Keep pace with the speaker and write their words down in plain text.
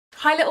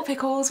Hi little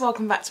pickles,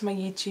 welcome back to my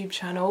YouTube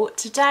channel.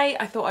 Today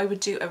I thought I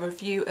would do a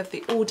review of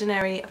the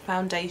Ordinary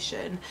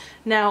foundation.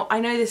 Now I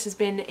know this has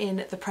been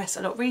in the press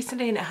a lot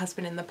recently and it has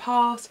been in the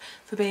past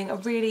for being a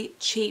really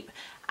cheap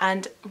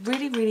and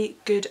really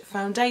good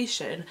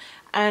foundation,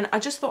 and I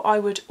just thought I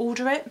would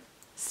order it,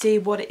 see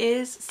what it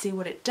is, see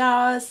what it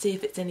does, see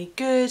if it's any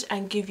good,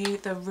 and give you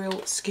the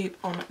real scoop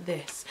on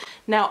this.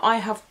 Now I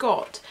have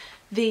got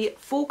the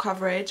full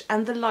coverage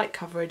and the light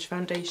coverage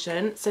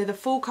foundation. So the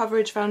full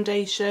coverage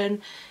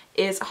foundation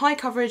is high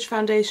coverage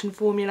foundation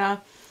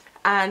formula,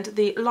 and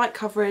the light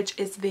coverage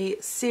is the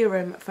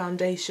SERUM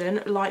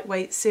foundation,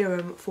 lightweight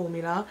serum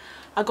formula.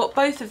 I got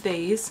both of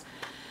these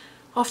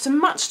after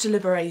much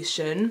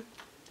deliberation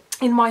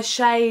in my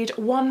shade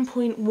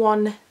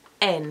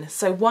 1.1N,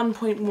 so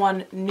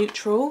 1.1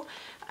 neutral.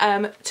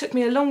 Took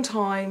me a long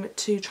time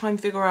to try and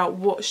figure out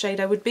what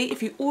shade I would be.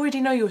 If you already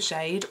know your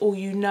shade, or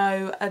you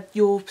know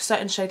your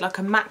certain shade, like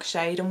a MAC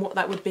shade, and what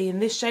that would be in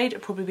this shade,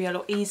 it'd probably be a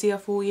lot easier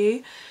for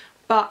you.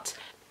 But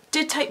it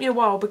did take me a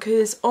while,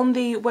 because on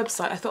the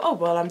website I thought, oh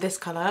well, I'm this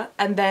colour,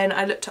 and then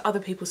I looked at other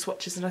people's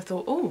swatches and I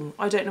thought, oh,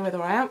 I don't know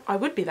whether I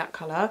would be that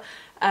colour.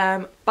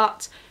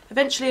 But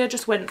eventually I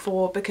just went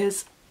for,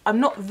 because I'm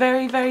not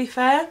very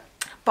fair,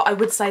 but I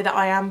would say that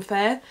I am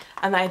fair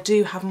and that I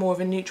do have more of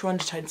a neutral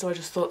undertone, so I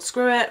just thought,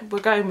 screw it, we're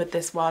going with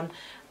this one.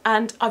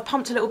 And I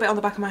pumped a little bit on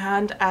the back of my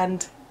hand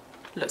and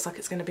it looks like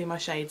it's going to be my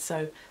shade.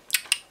 So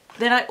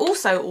then I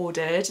also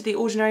ordered the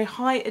Ordinary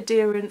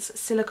HIGH-ADHERENCE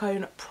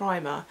Silicone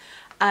Primer,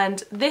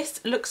 and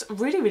this looks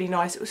really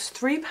nice. It was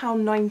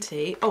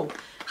 £3.90. Oh,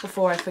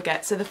 before I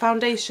forget, so the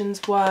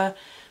foundations were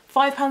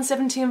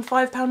 £5.70 and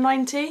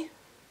 £5.90.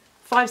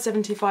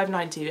 £5.70,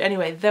 £5.90.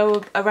 Anyway, they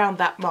were around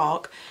that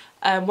mark.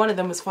 One of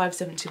them was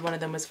 £5.70, one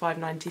of them was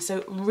 £5.90,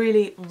 so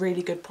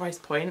really good price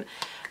point.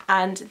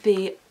 And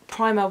the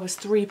primer was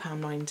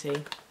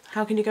 £3.90.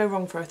 How can you go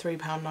wrong for a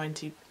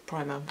 £3.90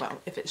 primer?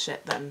 Well, if it's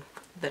shit, then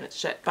it's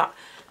shit, but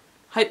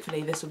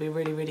hopefully this will be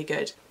really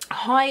good.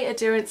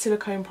 High-adherence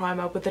silicone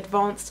primer with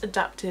advanced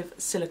adaptive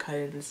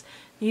silicones.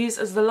 Used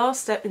as the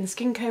last step in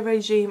skincare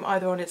regime,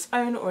 either on its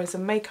own or as a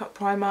makeup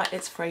primer.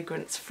 It's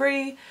fragrance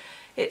free.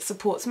 It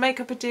supports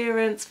makeup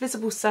adherence,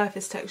 visible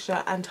surface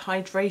texture and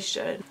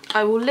hydration.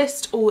 I will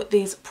list all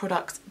these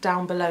products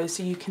down below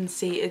so you can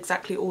see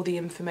exactly all the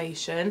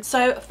information.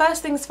 So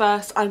first things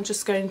first, I'm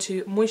just going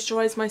to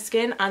moisturise my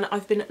skin, and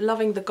I've been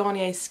loving the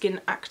Garnier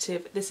Skin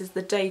Active. This is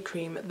the day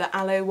cream, the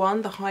aloe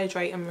one, the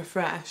Hydrate and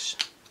Refresh.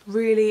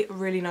 Really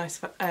nice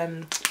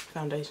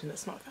foundation.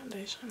 It's not a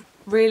foundation.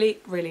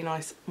 Really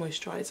nice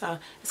moisturiser.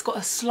 It's got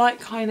a slight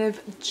kind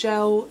of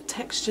gel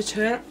texture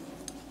to it,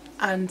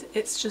 and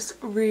it's just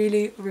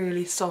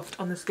really soft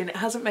on the skin. It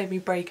hasn't made me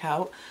break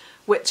out,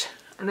 which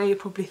I know you're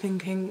probably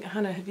thinking,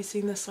 Hannah, have you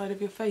seen this side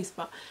of your face?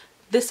 But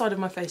this side of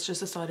my face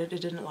just decided it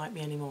didn't like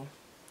me anymore.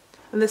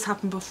 And this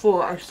happened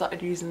before I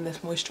started using this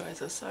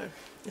moisturiser, so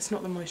it's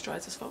not the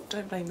moisturiser's fault.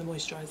 Don't blame the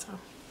moisturiser.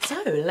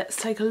 So let's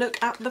take a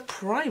look at the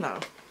primer.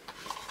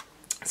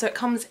 So it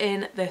comes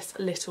in this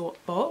little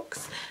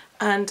box,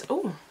 and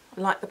oh,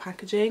 I like the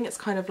packaging. It's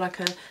kind of like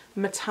a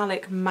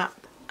metallic matte.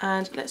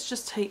 And let's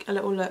just take a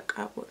little look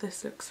at what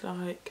this looks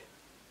like.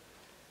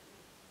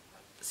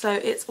 So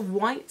it's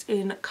white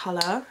in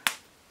colour,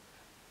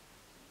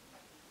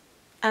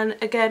 and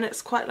again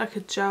it's quite like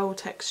a gel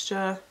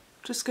texture.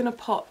 Just going to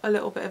pop a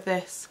little bit of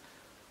this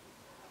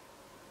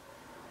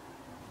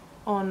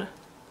on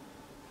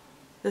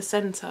the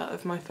centre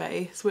of my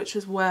face, which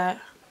is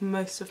where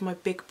most of my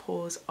big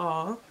pores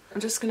are.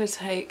 I'm just going to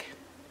take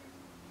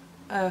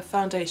a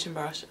foundation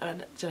brush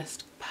and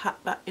just pat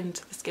that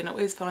into the skin. I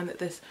always find that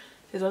this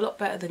is a lot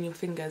better than your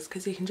fingers,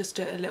 because you can just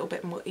do it a little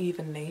bit more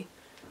evenly.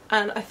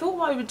 And I thought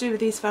what I would do with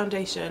these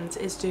foundations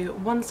is do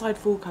one side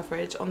full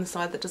coverage on the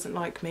side that doesn't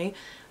like me,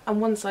 and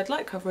one side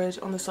light coverage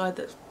on the side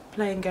that's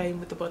playing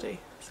game with the body.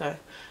 So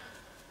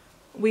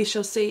we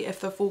shall see if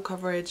the full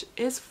coverage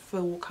is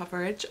full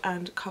coverage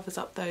and covers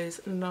up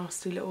those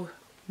nasty little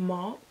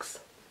marks.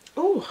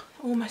 Oh,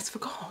 almost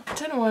forgot. I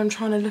don't know why I'm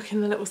trying to look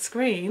in the little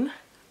screen.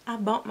 I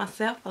bought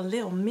myself a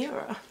little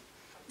mirror.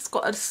 It's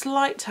got a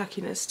slight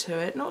tackiness to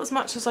it, not as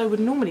much as I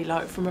would normally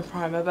like from a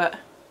primer, but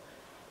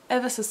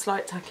ever so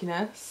slight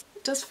tackiness.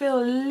 It does feel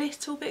a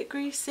little bit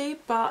greasy,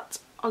 but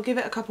I'll give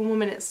it a couple more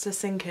minutes to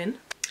sink in.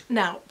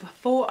 Now,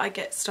 before I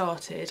get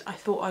started, I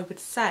thought I would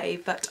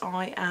say that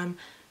I am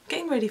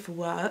getting ready for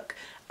work,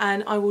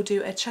 and I will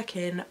do a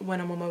check-in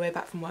when I'm on my way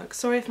back from work.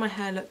 Sorry if my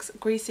hair looks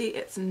greasy,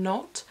 it's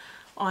not.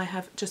 I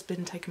have just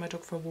been taking my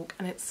dog for a walk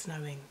and it's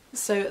snowing.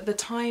 So the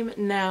time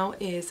now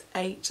is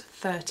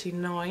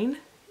 8:39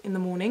 in the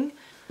morning,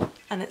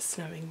 and it's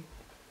snowing,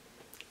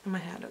 and my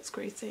hair looks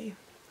greasy,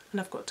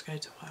 and I've got to go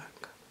to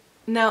work.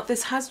 Now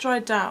this has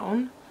dried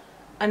down,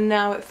 and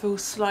now it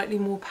feels slightly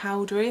more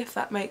powdery, if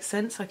that makes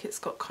sense. Like it's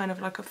got kind of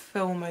like a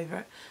film over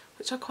it,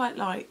 which I quite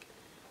like.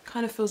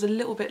 Kind of feels a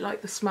little bit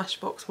like the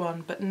Smashbox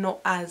one, but not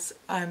as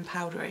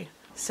powdery.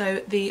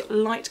 So the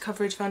light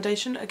coverage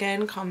foundation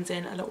again comes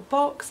in a little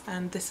box,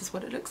 and this is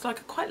what it looks like.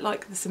 I quite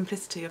like the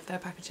simplicity of their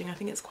packaging. I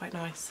think it's quite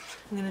nice.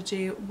 I'm going to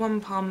do one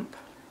pump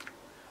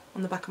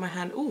on the back of my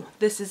hand. Oh,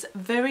 this is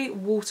very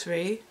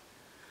watery,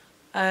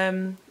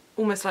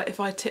 almost like if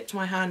I tipped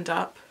my hand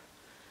up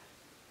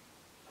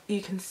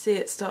you can see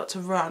it start to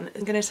run.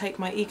 I'm going to take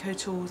my Eco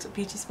Tools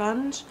beauty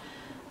sponge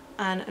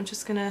and I'm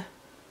just going to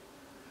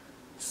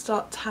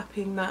start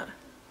tapping that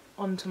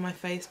onto my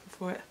face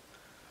before it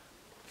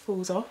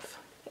falls off.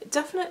 It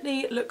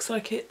definitely looks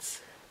like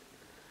it's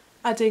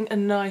adding a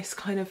nice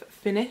kind of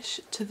finish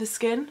to the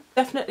skin.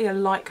 Definitely a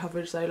light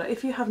coverage though, like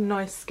if you have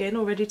nice skin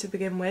already to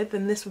begin with,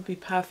 then this would be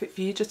perfect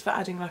for you, just for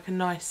adding like a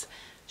nice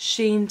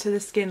sheen to the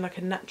skin, like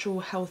a natural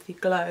healthy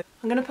glow.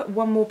 I'm going to put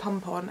one more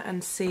pump on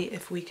and see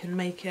if we can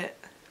make it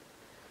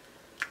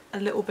a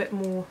little bit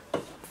more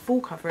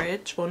full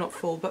coverage, well not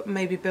full, but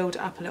maybe build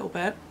it up a little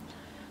bit.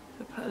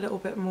 So put a little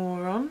bit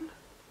more on.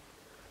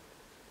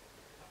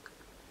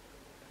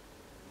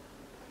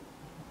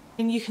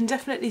 And you can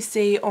definitely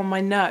see on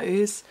my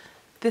nose,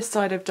 this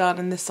side I've done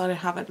and this side I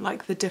haven't,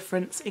 like the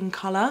difference in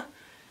colour.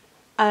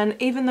 And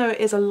even though it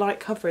is a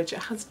light coverage,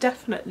 it has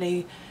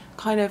definitely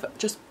kind of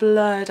just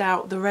blurred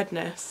out the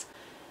redness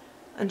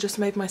and just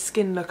made my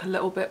skin look a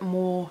little bit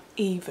more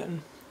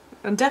even.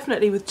 And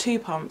definitely with 2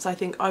 pumps, I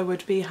think I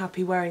would be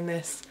happy wearing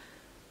this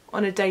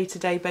on a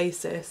day-to-day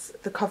basis,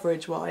 the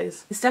coverage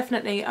wise. It's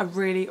definitely a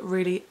really,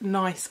 really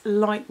nice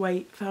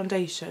lightweight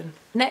foundation.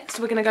 Next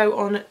we're going to go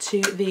on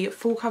to the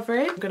full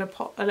coverage. I'm going to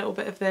pop a little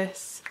bit of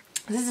this.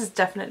 This is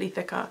definitely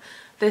thicker.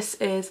 This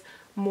is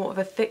more of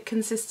a thick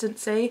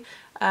consistency.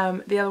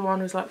 The other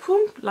one was like,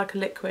 whoom, like a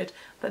liquid,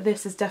 but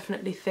this is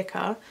definitely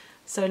thicker.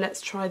 So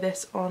let's try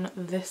this on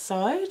this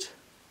side.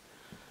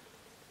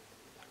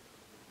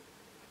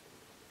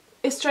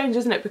 It's strange,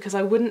 isn't it? Because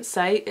I wouldn't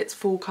say it's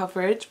full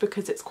coverage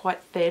because it's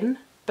quite thin,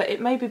 but it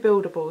may be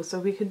buildable, so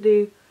we can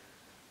do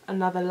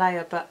another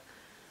layer. But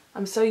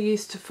I'm so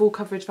used to full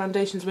coverage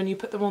foundations, when you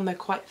put them on they're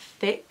quite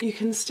thick. You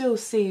can still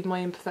see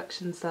my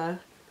imperfections there.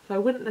 So I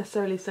wouldn't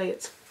necessarily say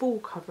it's full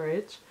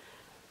coverage,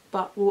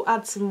 but we'll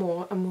add some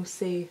more and we'll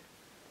see.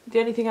 The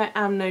only thing I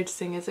am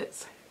noticing is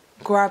it's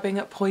grabbing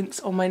at points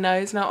on my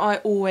nose. Now I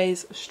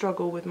always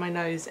struggle with my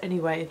nose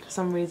anyway, for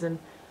some reason.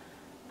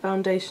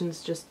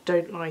 Foundations just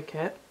don't like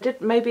it.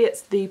 Maybe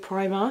it's the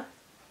primer,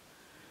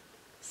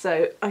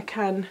 so I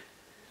can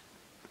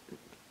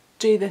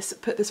do this,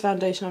 put this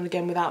foundation on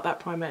again without that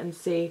primer and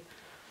see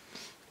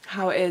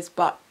how it is,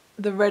 but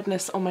the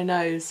redness on my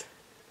nose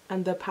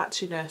and the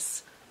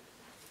patchiness,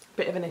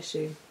 bit of an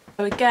issue.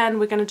 So again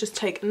we're going to just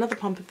take another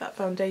pump of that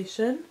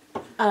foundation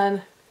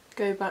and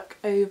go back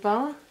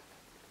over.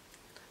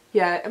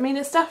 Yeah, I mean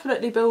it's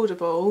definitely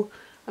buildable.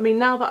 I mean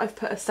now that I've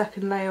put a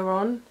second layer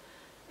on,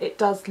 it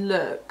does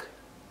look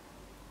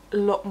a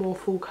lot more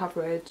full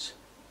coverage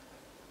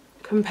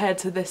compared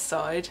to this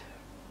side.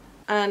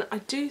 And I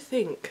do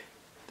think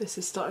this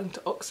is starting to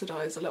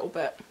oxidise a little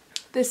bit.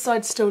 This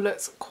side still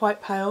looks quite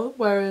pale,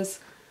 whereas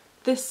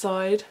this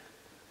side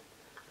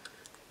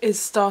is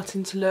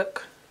starting to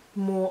look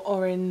more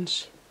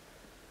orange.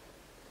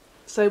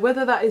 So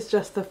whether that is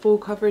just the full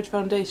coverage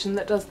foundation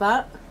that does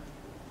that,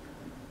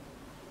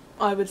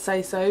 I would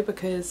say so,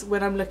 because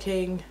when I'm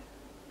looking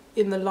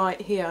in the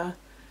light here,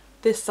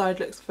 this side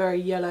looks very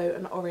yellow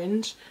and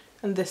orange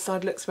and this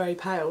side looks very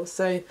pale.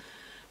 So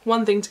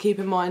one thing to keep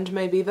in mind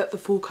may be that the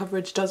full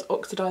coverage does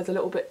oxidise a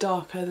little bit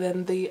darker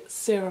than the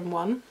serum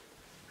one.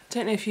 I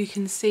don't know if you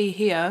can see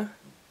here,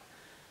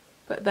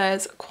 but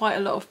there's quite a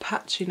lot of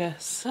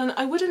patchiness. And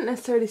I wouldn't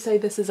necessarily say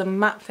this is a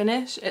matte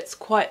finish, it's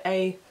quite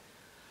a,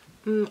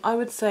 I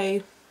would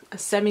say a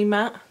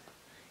semi-matte.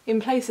 In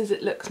places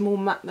it looks more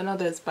matte than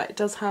others, but it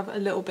does have a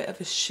little bit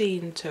of a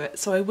sheen to it,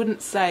 so I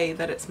wouldn't say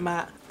that it's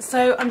matte.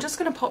 So I'm just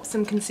going to pop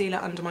some concealer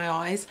under my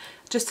eyes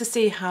just to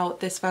see how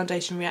this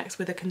foundation reacts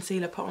with a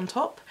concealer put on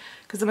top,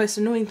 because the most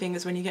annoying thing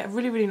is when you get a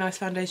really, really nice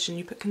foundation,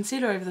 you put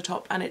concealer over the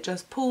top and it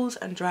just pulls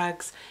and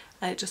drags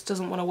and it just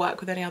doesn't want to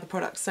work with any other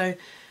product. So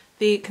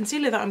the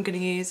concealer that I'm going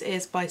to use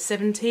is by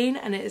 17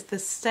 and it is the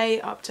Stay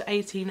Up to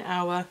 18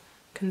 Hour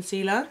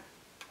concealer.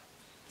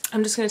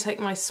 I'm just going to take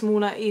my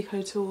smaller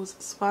Eco Tools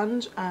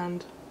sponge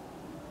and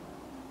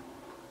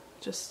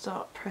just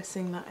start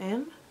pressing that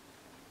in.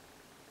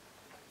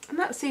 And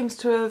that seems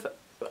to have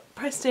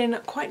pressed in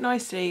quite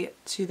nicely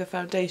to the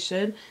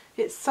foundation.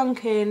 It's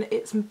sunk in,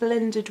 it's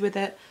blended with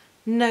it,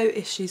 no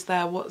issues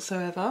there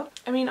whatsoever.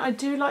 I mean, I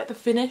do like the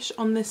finish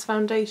on this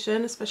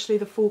foundation, especially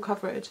the full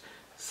coverage.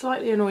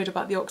 Slightly annoyed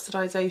about the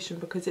oxidisation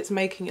because it's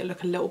making it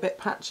look a little bit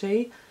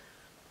patchy,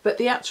 but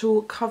the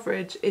actual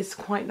coverage is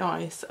quite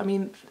nice. I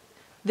mean,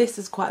 this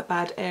is quite a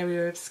bad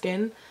area of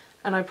skin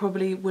and I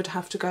probably would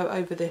have to go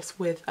over this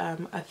with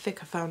a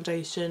thicker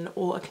foundation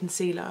or a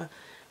concealer.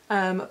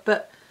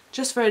 But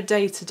just for a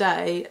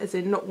day-to-day, as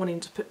in not wanting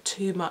to put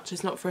too much,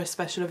 it's not for a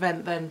special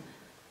event, then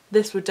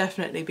this would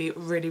definitely be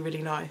really,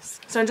 really nice.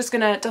 So I'm just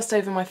going to dust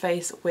over my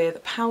face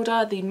with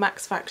powder, the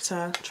Max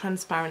Factor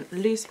Transparent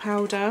Loose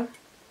Powder.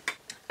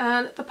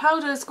 And the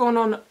powder's gone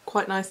on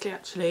quite nicely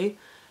actually.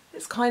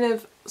 It's kind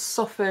of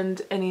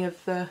softened any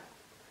of the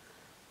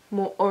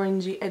more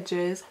orangey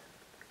edges.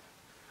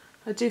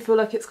 I do feel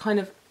like it's kind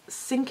of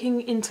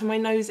sinking into my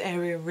nose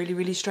area really,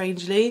 really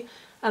strangely.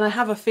 and I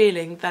have a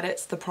feeling that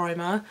it's the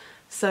primer,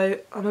 so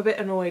I'm a bit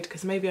annoyed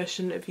because maybe I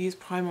shouldn't have used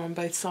primer on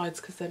both sides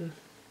because then...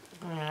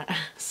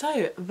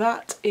 So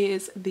that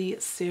is the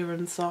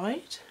serum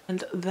side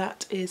and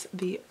that is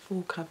the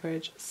full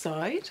coverage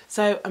side.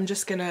 So I'm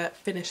just gonna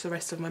finish the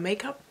rest of my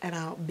makeup and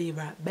I'll be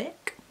right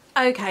back.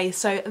 Okay,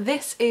 so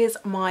this is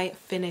my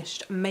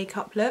finished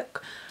makeup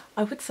look.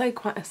 I would say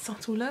quite a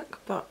subtle look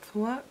but for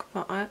work,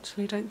 but I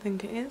actually don't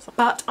think it is.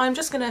 But I'm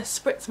just gonna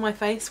spritz my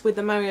face with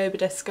the Mario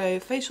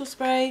Badescu facial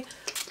spray.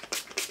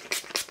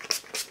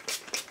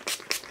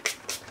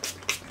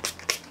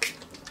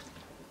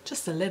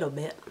 Just a little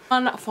bit.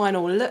 One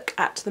final look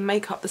at the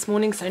makeup this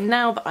morning. So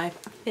now that I've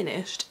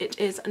finished, it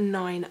is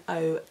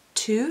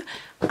 9:02,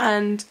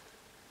 and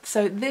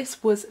so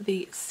this was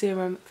the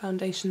serum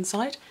foundation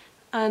side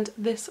and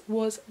this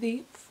was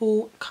the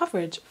full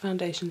coverage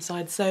foundation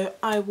side. So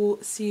I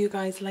will see you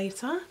guys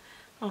later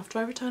after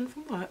I return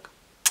from work.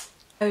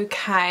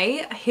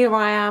 Okay, here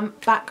I am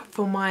back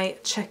for my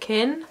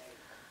check-in.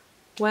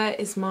 Where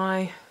is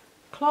my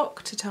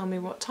clock to tell me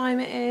what time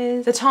it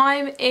is? The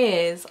time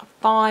is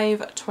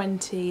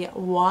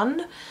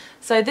 5:21.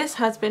 So this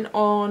has been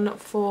on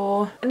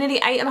for nearly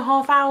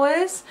 8.5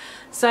 hours.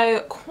 So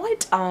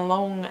quite a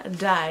long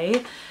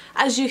day.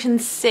 As you can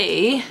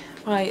see,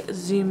 if I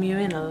zoom you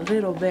in a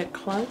little bit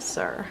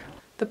closer,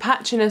 the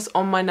patchiness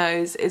on my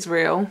nose is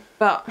real,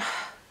 but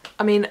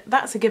I mean,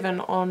 that's a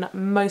given on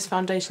most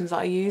foundations that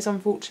I use,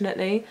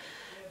 unfortunately.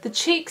 The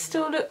cheeks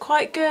still look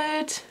quite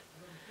good.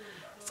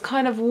 It's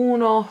kind of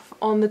worn off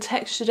on the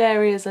textured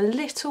areas a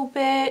little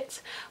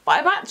bit, but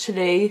I'm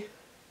actually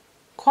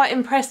quite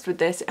impressed with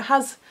this. It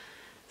has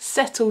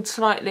settled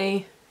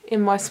slightly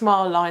in my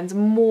smile lines,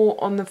 more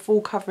on the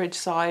full coverage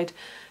side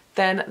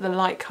than the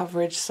light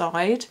coverage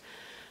side.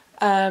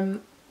 A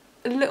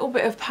little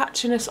bit of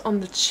patchiness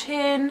on the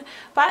chin,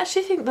 but I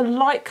actually think the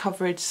light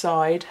coverage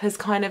side has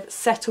kind of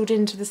settled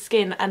into the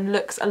skin and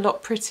looks a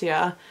lot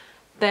prettier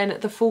than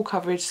the full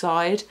coverage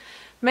side.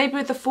 Maybe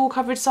with the full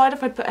coverage side,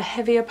 if I put a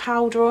heavier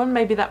powder on,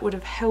 maybe that would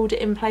have held it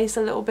in place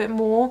a little bit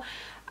more.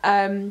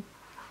 I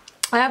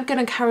am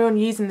going to carry on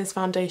using this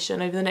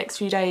foundation over the next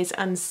few days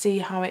and see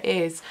how it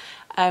is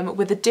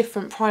with a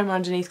different primer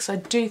underneath, because I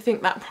do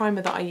think that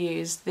primer that I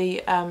used,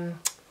 the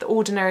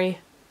ordinary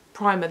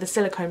primer, the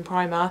silicone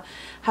primer,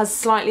 has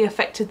slightly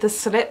affected the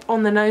slip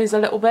on the nose a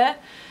little bit,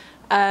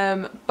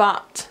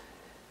 but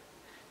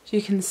as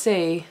you can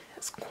see,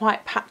 it's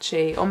quite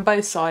patchy on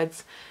both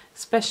sides,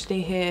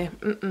 especially here.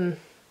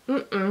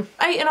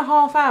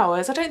 8.5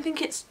 hours, I don't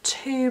think it's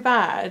too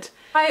bad.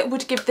 I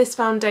would give this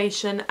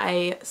foundation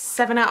a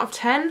 7 out of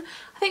 10.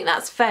 I think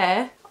that's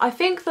fair. I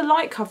think the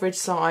light coverage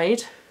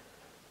side,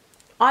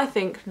 I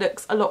think,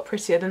 looks a lot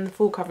prettier than the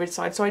full coverage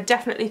side, so I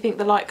definitely think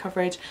the light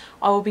coverage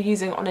I will be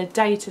using on a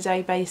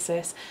day-to-day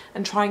basis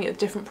and trying it with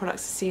different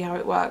products to see how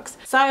it works.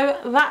 So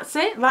that's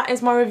it. That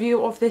is my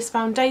review of this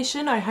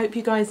foundation. I hope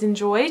you guys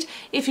enjoyed.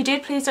 If you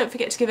did, please don't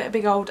forget to give it a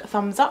big old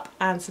thumbs up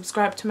and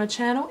subscribe to my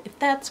channel if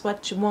that's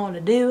what you want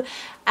to do,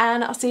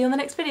 and I'll see you on the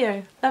next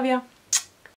video. Love ya.